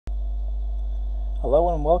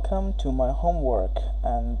Hello and welcome to my homework,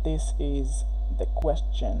 and this is the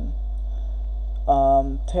question.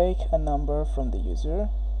 Take a number from the user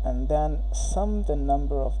and then sum the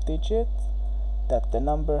number of digits that the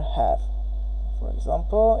number have. For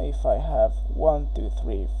example, if I have 1, 2,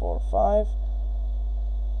 3, 4, 5,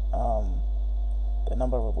 the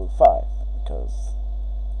number will be 5 because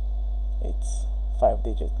it's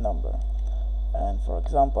 5-digit number. And for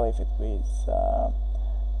example, if it is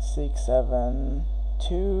 6, 7,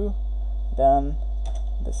 2, then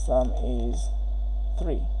the sum is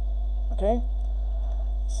 3. Okay,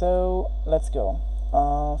 so let's go.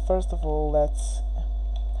 First of all, let's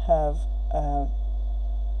have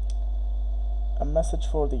a message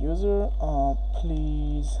for the user.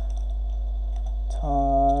 Please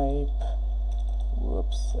type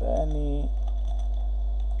any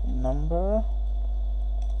number,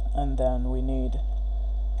 and then we need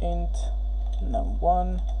int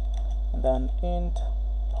num1, and then int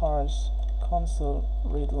parse console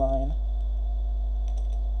readline.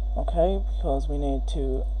 Okay, because we need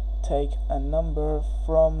to take a number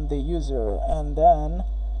from the user, and then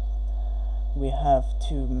we have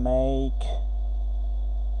to make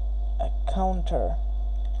a counter,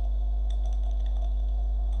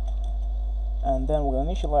 and then we'll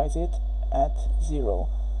initialize it at 0.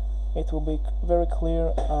 It will be very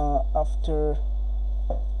clear after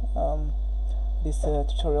this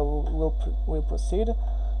tutorial will proceed.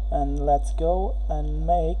 And let's go and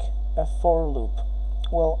make a for loop.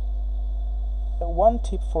 Well, one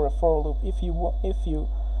tip for a for loop: if you want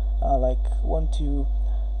to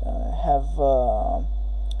have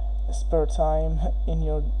spare time in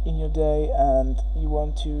your day and you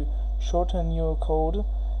want to shorten your code,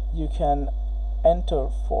 you can enter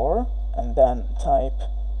for and then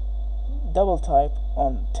double type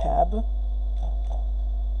on tab,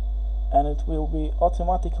 and it will be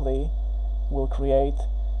automatically will create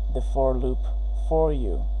the for loop for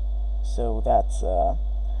you. So that's a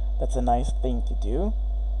nice thing to do,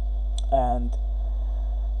 and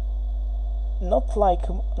not like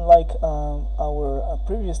our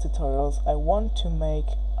previous tutorials. I want to make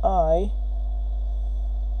I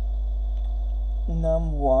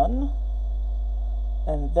num1,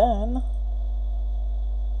 and then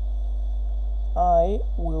I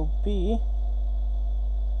will be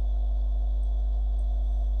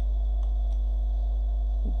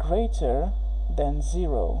greater than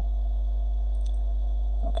 0.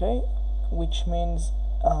 Okay, which means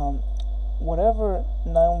whatever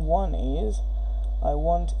num1 is, I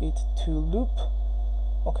want it to loop.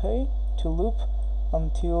 Okay, to loop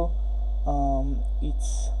until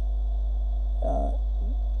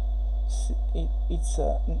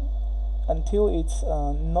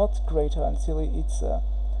not greater, until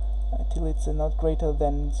it's not greater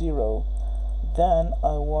than 0. Then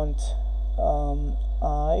I want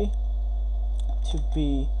I to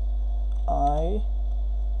be I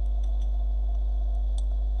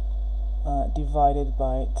divided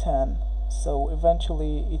by 10. So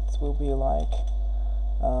eventually it will be like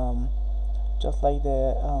just like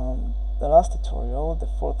the last tutorial, the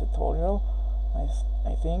fourth tutorial. I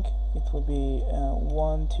think it will be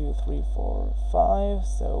 1, 2, 3, 4, 5.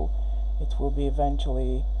 So it will be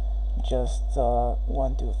eventually just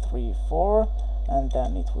 1, 2, 3, 4, and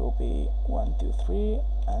then it will be 1, 2, 3,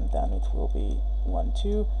 and then it will be 1,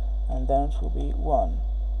 2, and then it will be 1.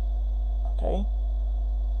 Okay,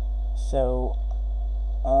 so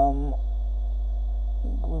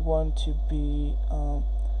we want to be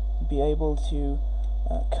able to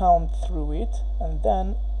count through it, and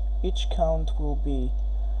then each count will be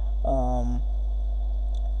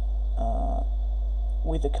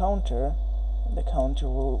with the counter. The counter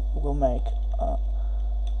will make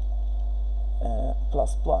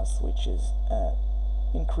plus plus, which is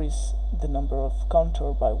increase the number of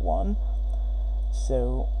counter by 1.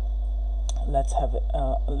 So let's have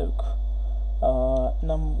a look.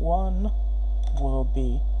 Num1 will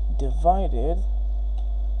be divided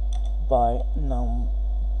by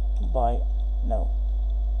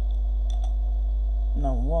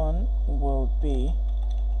num1 will be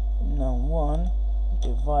num1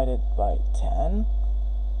 divided by 10.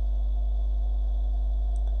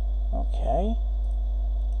 Okay,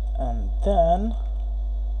 and then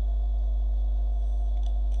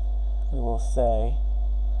we will say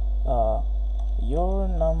your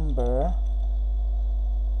number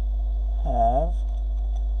have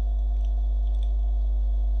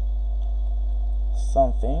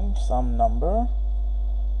some number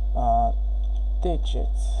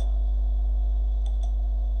digits,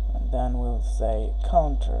 and then we'll say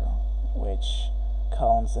counter, which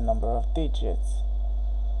counts the number of digits.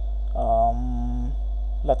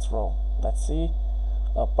 Let's roll. Let's see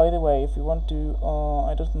By the way, if you want to,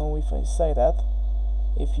 I don't know if I say that,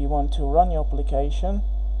 if you want to run your application,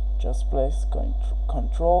 just press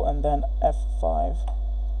Control and then F5.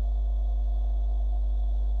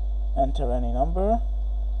 Enter any number.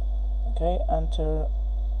 Okay, enter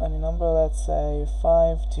any number, let's say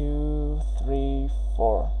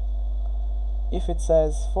 5234. If it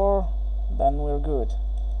says 4, then we're good.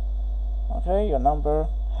 Okay, your number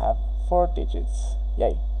have 4 digits.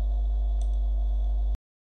 Yay.